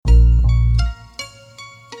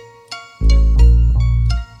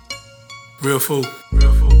Real food.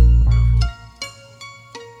 Real food.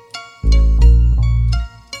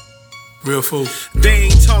 Real food. They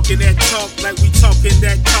ain't talking that talk like we talking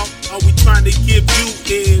that talk. All we trying to give you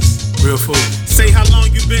is Real food. say how long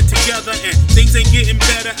you been together and things ain't getting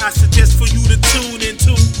better. I suggest for you to tune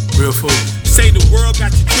into Real food. Say the world got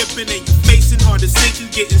you tripping and you facing hard decisions,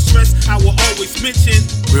 getting stressed. I will always mention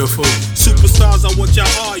Real food. superstars are what y'all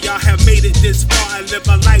are. Y'all have made it this far. I live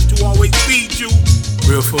my life to always feed you.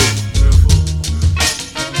 Real food.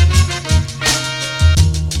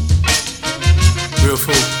 Real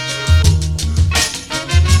food.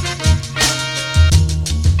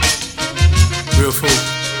 Real food.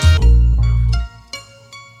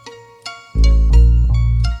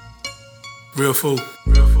 Real food.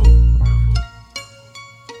 Real food.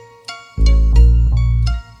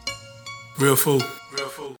 Real food. Real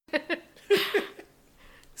food.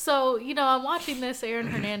 So, I'm watching this Aaron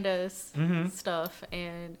Hernandez stuff,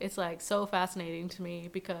 and it's like so fascinating to me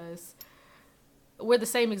because we're the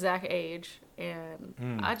same exact age,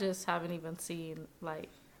 and I just haven't even seen like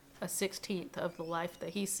a 16th of the life that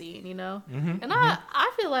he's seen, And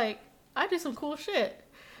I feel like I did some cool shit,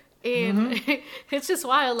 and it's just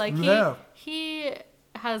wild. Like he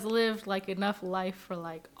has lived like enough life for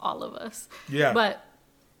like all of us. Yeah. But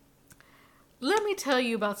let me tell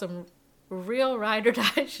you about some real ride or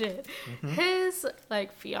die shit. His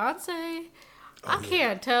like fiance, I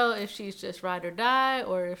can't tell if she's just ride or die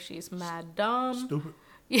or if she's mad dumb. Stupid.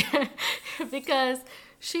 Yeah, because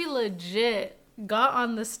she legit got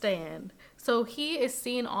on the stand. So he is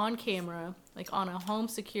seen on camera, like on a home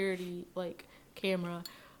security like camera,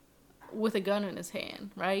 with a gun in his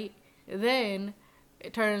hand, right? Then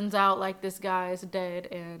it turns out like this guy is dead,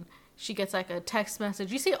 and she gets like a text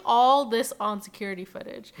message. You see all this on security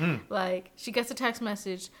footage. Like she gets a text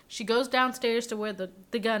message. She goes downstairs to where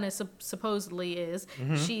the gun is supposedly is.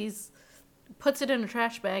 She's puts it in a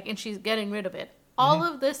trash bag and she's getting rid of it. All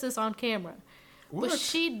of this is on camera. What? But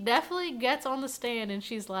she definitely gets on the stand and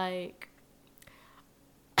she's like,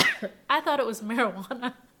 I thought it was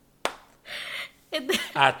marijuana.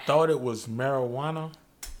 I thought it was marijuana.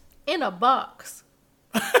 In a box.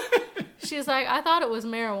 She's like, I thought it was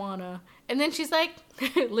marijuana. And then she's like,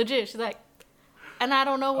 legit, she's like, and I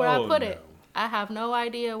don't know where I put it. I have no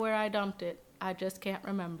idea where I dumped it. I just can't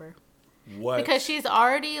remember. What? Because she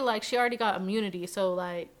already got immunity. So,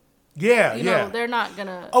 like, yeah, they're not going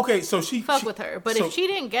to so she fuck with her. But if she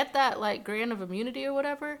didn't get that, like, grant of immunity or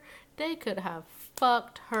whatever, they could have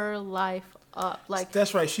fucked her life up. Like,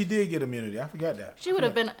 that's right. She did get immunity. I forgot that. She would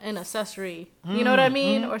have been an accessory. You know what I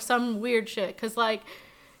mean? Or some weird shit. Because, like,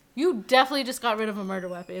 you definitely just got rid of a murder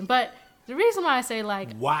weapon. But the reason why I say, like,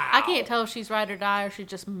 wow, I can't tell if she's ride or die or she's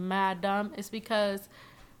just mad dumb is because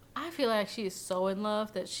I feel like she is so in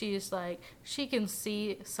love that she's like, she can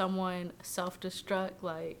see someone self-destruct,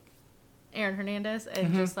 like Aaron Hernandez,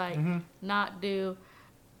 and just, like, not do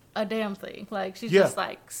a damn thing. Like, she's just,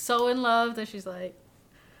 like, so in love that she's, like,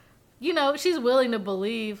 she's willing to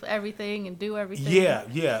believe everything and do everything.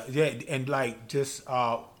 Yeah. And, like, just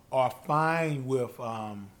are fine with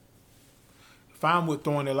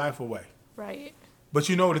throwing their life away. Right. But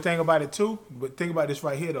you know the thing about it too? But think about this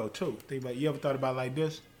right here though too. Think about, you ever thought about it like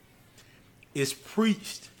this? It's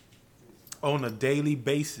preached on a daily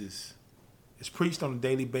basis. It's preached on a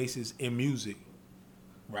daily basis in music.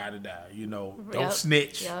 Ride or die, Don't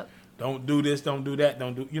snitch. Yep. Don't do this, don't do that,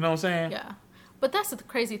 don't do, you know what I'm saying? Yeah. But that's the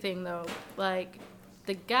crazy thing though. Like,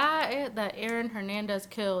 the guy that Aaron Hernandez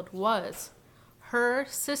killed was her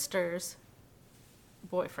sister's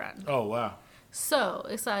boyfriend. Oh, wow. So,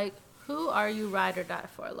 it's like, who are you ride or die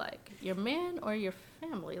for? Like, your man or your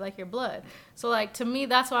family? Like, your blood? So, like, to me,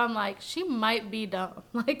 that's why I'm like, she might be dumb.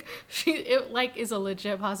 Like, it is a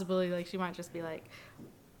legit possibility. Like, she might just be, like,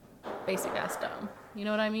 basic ass dumb. You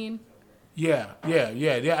know what I mean? Yeah.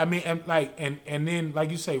 I mean, and then, like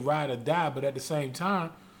you say, ride or die, but at the same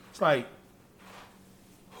time, it's like,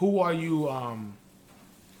 who are you,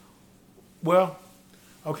 well,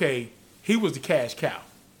 okay, he was the cash cow,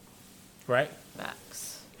 right?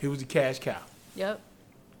 Facts. He was the cash cow. Yep.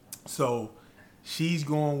 So she's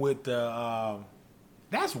going with the.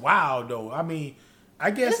 That's wild though. I mean,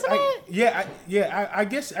 I guess. Isn't it? I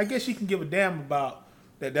guess she can give a damn about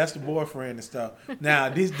that. That's the boyfriend and stuff. Now,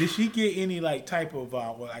 did she get any like type of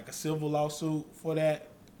like a civil lawsuit for that?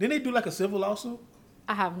 Didn't they do like a civil lawsuit?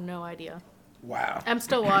 I have no idea. Wow. I'm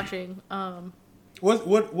still watching.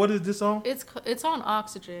 What is this on? It's on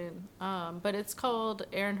Oxygen, but it's called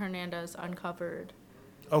Aaron Hernandez Uncovered.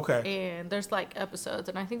 Okay. And there's like episodes,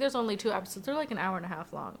 and I think there's only 2 episodes. They're like an hour and a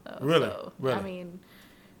half long though. Really? So, Really? I mean,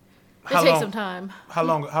 it takes some time. How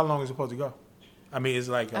long is it supposed to go? I mean, it's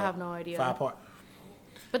like I have no idea. 5-part.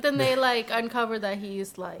 But then they like uncover that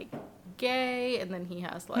he's like gay, and then he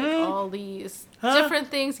has like all these different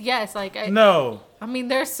things. Yes, like no. I mean,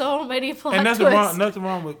 there's so many plot And twists. nothing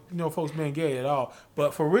wrong with folks being gay at all.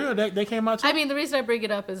 But for real, they came out. I mean, the reason I bring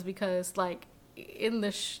it up is because like in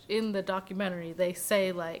the documentary they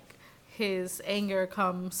say like his anger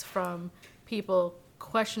comes from people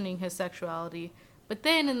questioning his sexuality. But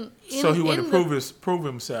then so he wanted to prove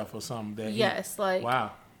himself or something. That yes, like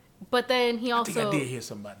wow. But then he also I think I did hear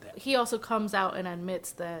something about that. He also comes out and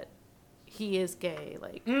admits that he is gay,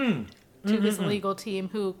 like to his legal team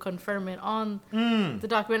who confirm it on the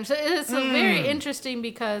documentary. So it's very interesting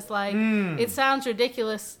because like it sounds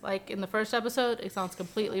ridiculous. Like in the first episode, it sounds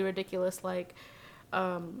completely ridiculous. Like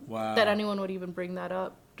that anyone would even bring that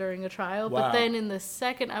up during a trial. Wow. But then in the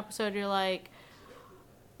second episode, you're like,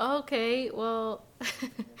 okay, well,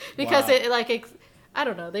 because it like. I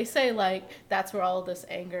don't know. They say like that's where all this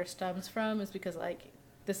anger stems from is because like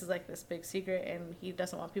this is like this big secret and he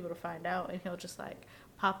doesn't want people to find out and he'll just like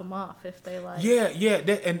pop them off if they like. Yeah,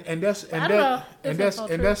 that's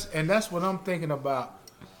what I'm thinking about.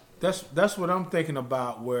 That's what I'm thinking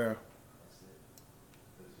about. Where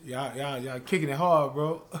y'all kicking it hard,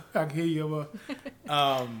 bro. I can hear you.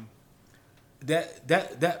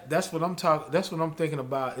 That's what I'm talking. That's what I'm thinking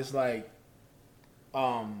about. It's like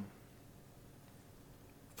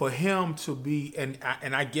for him to be, and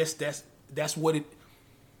I guess that's what it.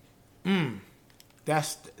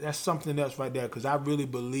 That's something else right there, because I really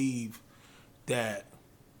believe that.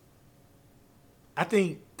 I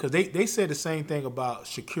think because they said the same thing about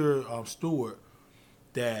Shakur Stewart,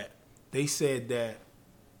 that they said that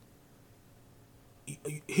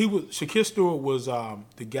Shakur Stewart was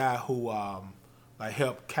the guy who like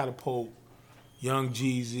helped catapult Young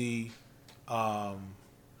Jeezy,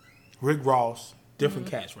 Rick Ross.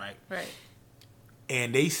 Different cats, right? Right.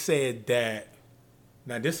 And they said that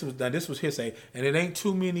now this was hearsay, and it ain't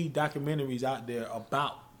too many documentaries out there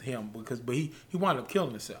about him but he wound up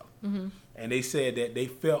killing himself. Mm-hmm. And they said that they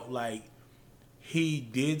felt like he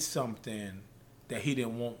did something that he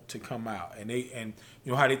didn't want to come out, and you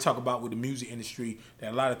know how they talk about with the music industry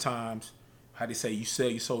that a lot of times how they say you sell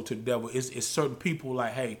your soul to the devil. It's certain people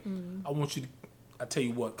like, hey, I want you to, I tell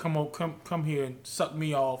you what, come here and suck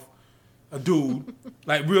me off. A dude,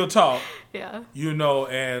 like real talk, yeah, you know,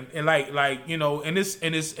 and like you know, and it's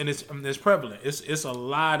prevalent. It's a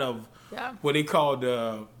lot of what they call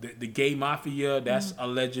the gay mafia. That's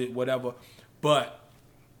alleged, whatever. But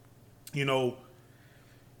you know,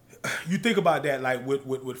 you think about that, like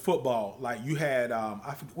with football. Like you had,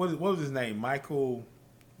 I forget, what was his name? Michael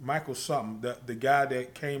something. The guy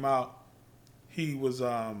that came out, he was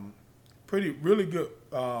really good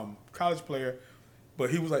college player. But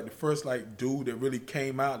he was like the first like dude that really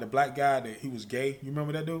came out, the black guy that he was gay. You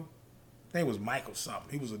remember that dude? His name was Michael something.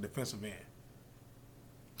 He was a defensive end.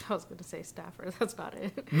 I was gonna say Stafford. That's not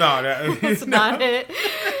it. No, that's not it.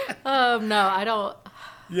 No, I don't.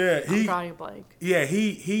 Yeah, I'm drawing a blank. Yeah,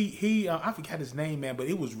 he. I forgot his name, man, but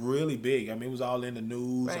it was really big. I mean, it was all in the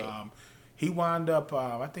news. Right. He wound up.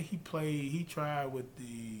 I think he tried with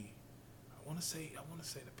the. I want to say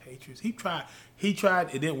the Patriots. He tried.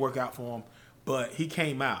 It didn't work out for him. But he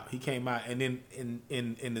came out, and then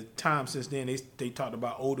in the time since then, they talked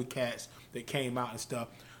about older cats that came out and stuff.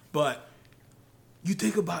 But you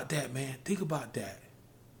think about that, man. Think about that.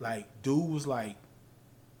 Like, dude was like,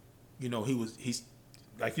 you know, he's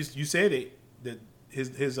like you said it, that his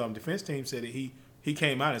defense team said that he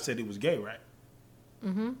came out and said he was gay, right?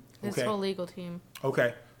 Mm-hmm. His whole legal team.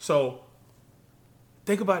 Okay, so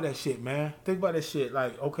think about that shit, man. Think about that shit.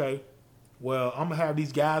 Like, okay, well, I'm gonna have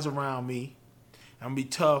these guys around me. I'm gonna be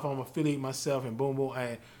tough. I'm gonna affiliate myself and boom, boom,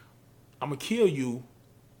 and I'm gonna kill you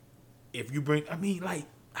if you bring. I mean, like,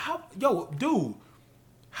 dude,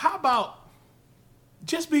 how about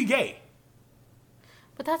just be gay?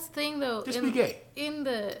 But that's the thing, though. Just be gay. In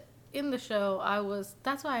the show,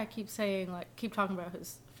 that's why I keep saying, like, keep talking about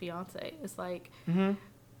his fiance. It's like,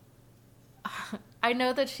 I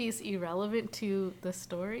know that she's irrelevant to the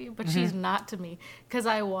story, but she's not to me, because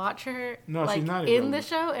I watch her like in the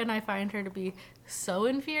show, and I find her to be so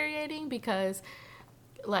infuriating because,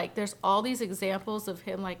 like, there's all these examples of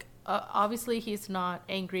him, like, obviously he's not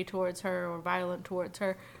angry towards her or violent towards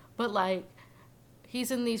her, but like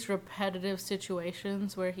he's in these repetitive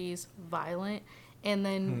situations where he's violent, and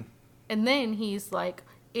then he's like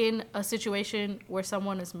in a situation where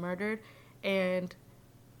someone is murdered, and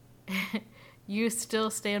you still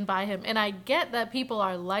stand by him. And I get that people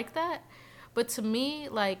are like that, but to me,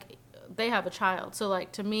 like, they have a child. So,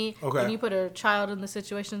 like, to me, when you put a child in the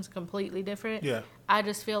situation, it's completely different. Yeah. I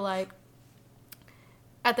just feel like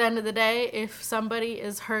at the end of the day, if somebody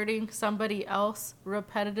is hurting somebody else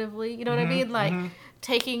repetitively, you know what I mean? Like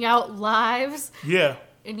taking out lives. Yeah.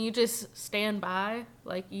 And you just stand by,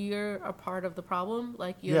 like you're a part of the problem,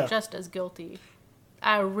 like you're just as guilty.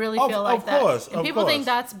 I really feel like that. And people think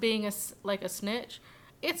that's being a snitch.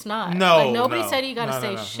 It's not. No, like nobody said you gotta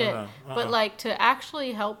say shit. But like to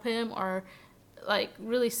actually help him or like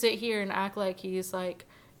really sit here and act like he's like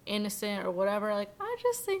innocent or whatever, like I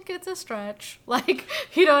just think it's a stretch. Like,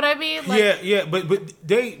 you know what I mean? Like, but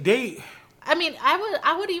they I mean,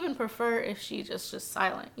 I would even prefer if she just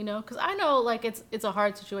silent, you know, because I know like it's a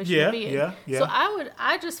hard situation to be in. Yeah. So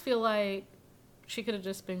I just feel like she could have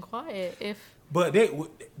just been quiet if. But they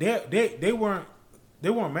weren't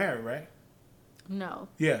married, right? No.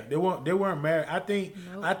 Yeah, they weren't married. I think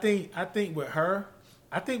Nope. I think with her,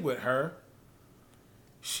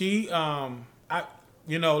 she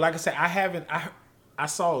like I said, I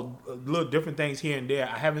saw little different things here and there.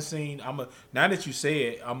 I haven't seen. Now that you say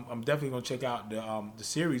it, I'm definitely gonna check out the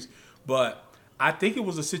series. But I think it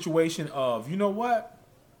was a situation of, you know what?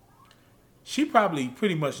 She probably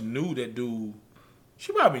pretty much knew that dude.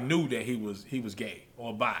 She probably knew that he was gay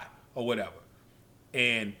or bi or whatever,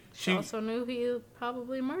 and she also knew he would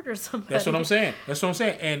probably murder somebody. That's what I'm saying.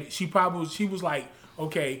 And she was like,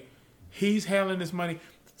 okay, he's handling this money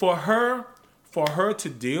for her. For her to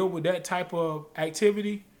deal with that type of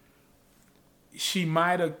activity, she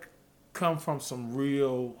might have come from some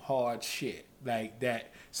real hard shit like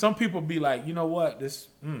that. Some people be like, you know what,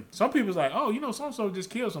 some people's like, oh, you know, so just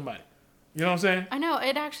killed somebody. You know what I'm saying? I know.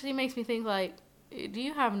 It actually makes me think like, do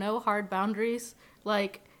you have no hard boundaries?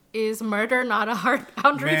 Like, is murder not a hard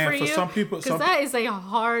boundary for you? Some people, because that is a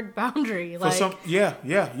hard boundary. For like, some,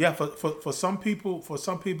 For some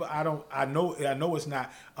people, I know it's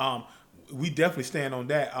not. We definitely stand on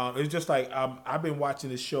that. It's just like I've been watching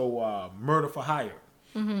this show, Murder for Hire.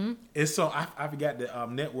 Mm-hmm. It's so I forgot the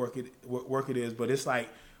network it is, but it's like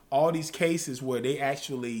all these cases where they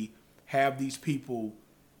actually have these people,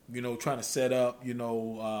 you know, trying to set up, you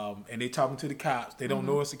know, and they talking to the cops. They don't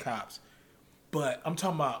know it's the cops, but I'm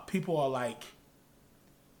talking about people are like,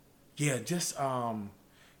 yeah, just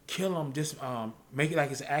kill them, just make it like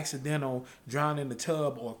it's accidental, drown in the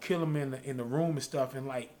tub, or kill them in the room and stuff, and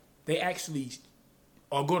like. They actually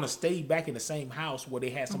are going to stay back in the same house where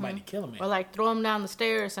they had somebody to kill them in. Or like throw them down the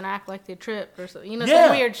stairs and act like they tripped or something. You know,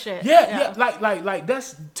 some weird shit. Yeah. Like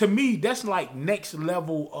that's, to me, that's like next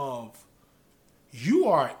level of you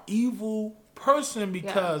are an evil person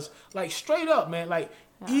because like straight up, man, like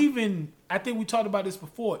even, I think we talked about this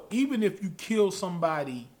before, even if you kill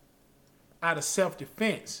somebody out of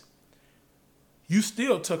self-defense, you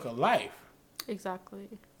still took a life. Exactly.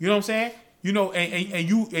 You know what I'm saying? You know, and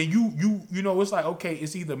you know, it's like, okay,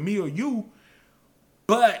 it's either me or you,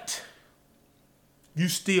 but you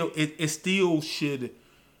still, it still should,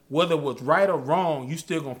 whether it was right or wrong, you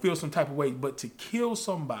still gonna feel some type of way. But to kill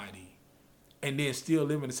somebody and then still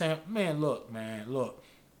live in the same, look,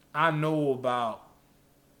 I know about,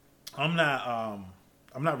 I'm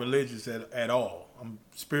not religious at all. I'm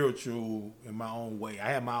spiritual in my own way.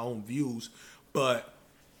 I have my own views, but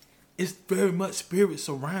it's very much spirits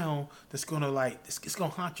around that's gonna like it's gonna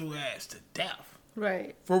haunt your ass to death.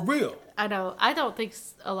 Right. For real. I know. I don't think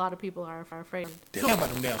a lot of people are afraid. Damn about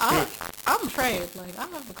them damn spirits. I'm afraid. Like, I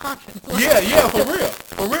have a conscience. Yeah,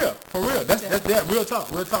 for real. That's that real talk.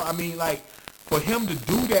 I mean, like, for him to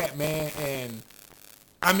do that, man, and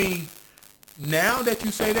I mean, now that you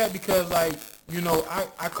say that, because like, you know,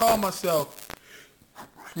 I call myself,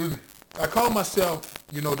 you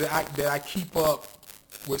know, that I keep up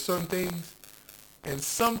with certain things, and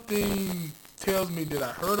something tells me that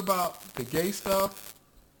I heard about the gay stuff,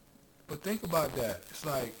 but think about that. It's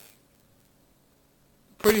like,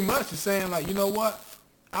 pretty much it's saying like, you know what?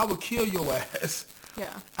 I would kill your ass.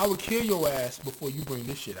 Yeah. I would kill your ass before you bring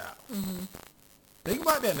this shit out. Mm-hmm. Think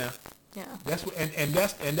about that now. Yeah. That's what, and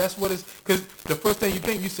that's what it's, because the first thing you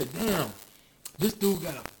think, you said, damn, this dude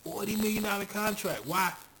got a $40 million contract.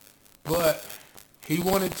 Why? But he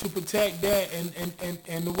wanted to protect that,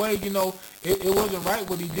 and the way, you know, it wasn't right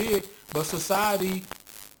what he did, but society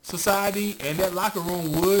and that locker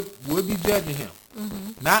room would be judging him,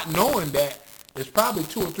 not knowing that there's probably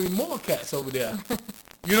 2 or 3 more cats over there.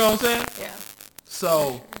 You know what I'm saying? Yeah.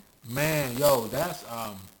 So, man, yo, that's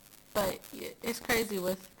But it's crazy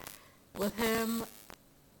with him.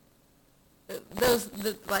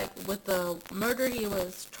 With the murder he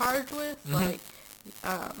was charged with,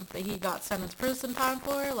 that he got sentenced prison time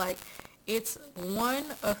for, like, it's 1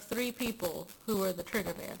 of 3 people who were the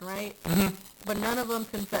trigger man, right? Mm-hmm. But none of them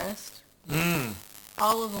confessed.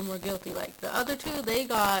 All of them were guilty. Like, the other 2, they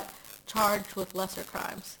got charged with lesser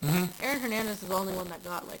crimes. Aaron Hernandez is the only one that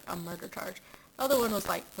got like a murder charge. The other one was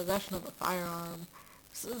like possession of a firearm,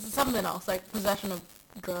 something else like possession of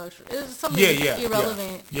drugs. It was something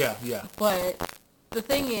irrelevant. Yeah. But the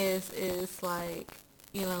thing is like,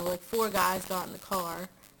 you know, like 4 guys got in the car.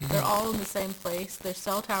 They're all in the same place. There's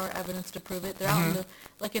cell tower evidence to prove it. They're out in the,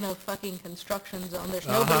 like in a fucking construction zone. There's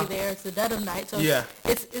nobody there. It's the dead of night. So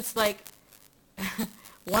it's like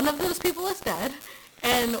one of those people is dead,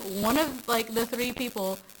 and one of like the 3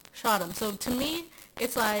 people shot him. So to me,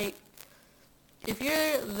 it's like if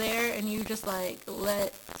you're there and you just like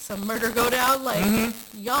let some murder go down, like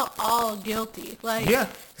y'all all guilty. Like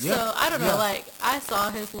so I don't know. Like I saw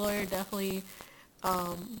his lawyer definitely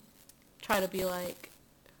try to be like,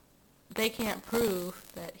 they can't prove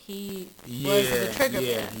that he was the trigger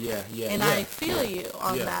man. And I feel you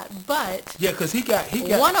on that, but because he got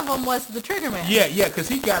one of them was the trigger man. Because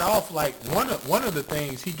he got off like one of the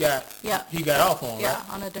things he got off on, right?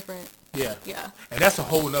 On a different and that's a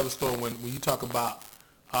whole nother story when you talk about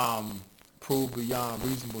prove beyond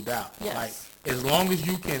reasonable doubt. Like as long as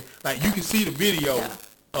you can, like you can see the video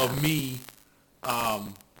of me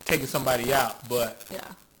taking somebody out, but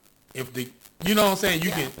if the, you know what I'm saying,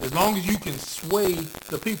 you can, as long as you can sway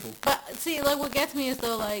the people. But see, like what gets me is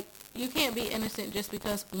though, like you can't be innocent just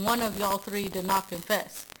because one of y'all 3 did not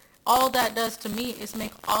confess. All that does to me is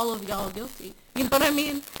make all of y'all guilty. You know what I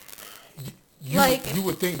mean? You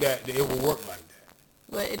would think that it would work like that,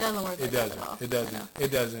 but it doesn't work. It doesn't.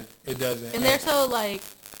 It doesn't. And they're so like,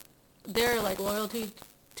 their like loyalty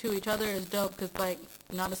to each other is dope because like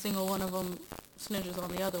not a single one of them snitches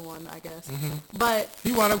on the other one, I guess. But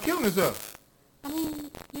he wound up killing himself. I mean,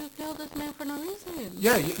 you killed this man for no reason.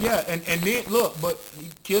 Yeah, and then look, but he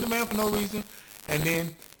killed a man for no reason, and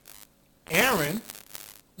then Aaron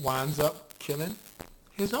winds up killing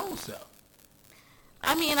his own self.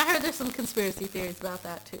 I mean, I heard there's some conspiracy theories about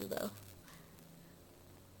that too, though.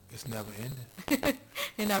 It's never ending.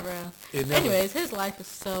 It never ends. Anyways, his life is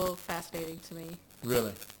so fascinating to me.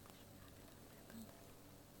 Really?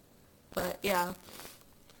 But yeah.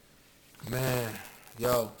 Man,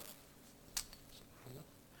 yo.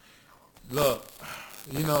 Look,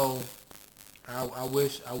 you know, I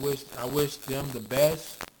wish them the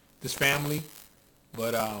best, this family,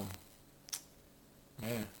 but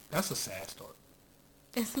man, that's a sad story.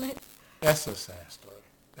 Isn't it? That's a sad story.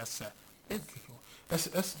 That's sad.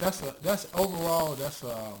 That's overall that's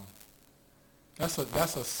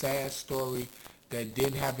a sad story that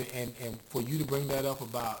didn't happen, and for you to bring that up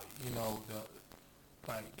about, you know, the,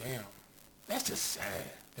 like, damn, that's just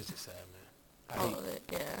sad. That's just sad, man. All of it,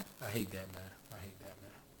 yeah. I hate that, man.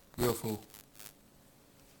 Real fool.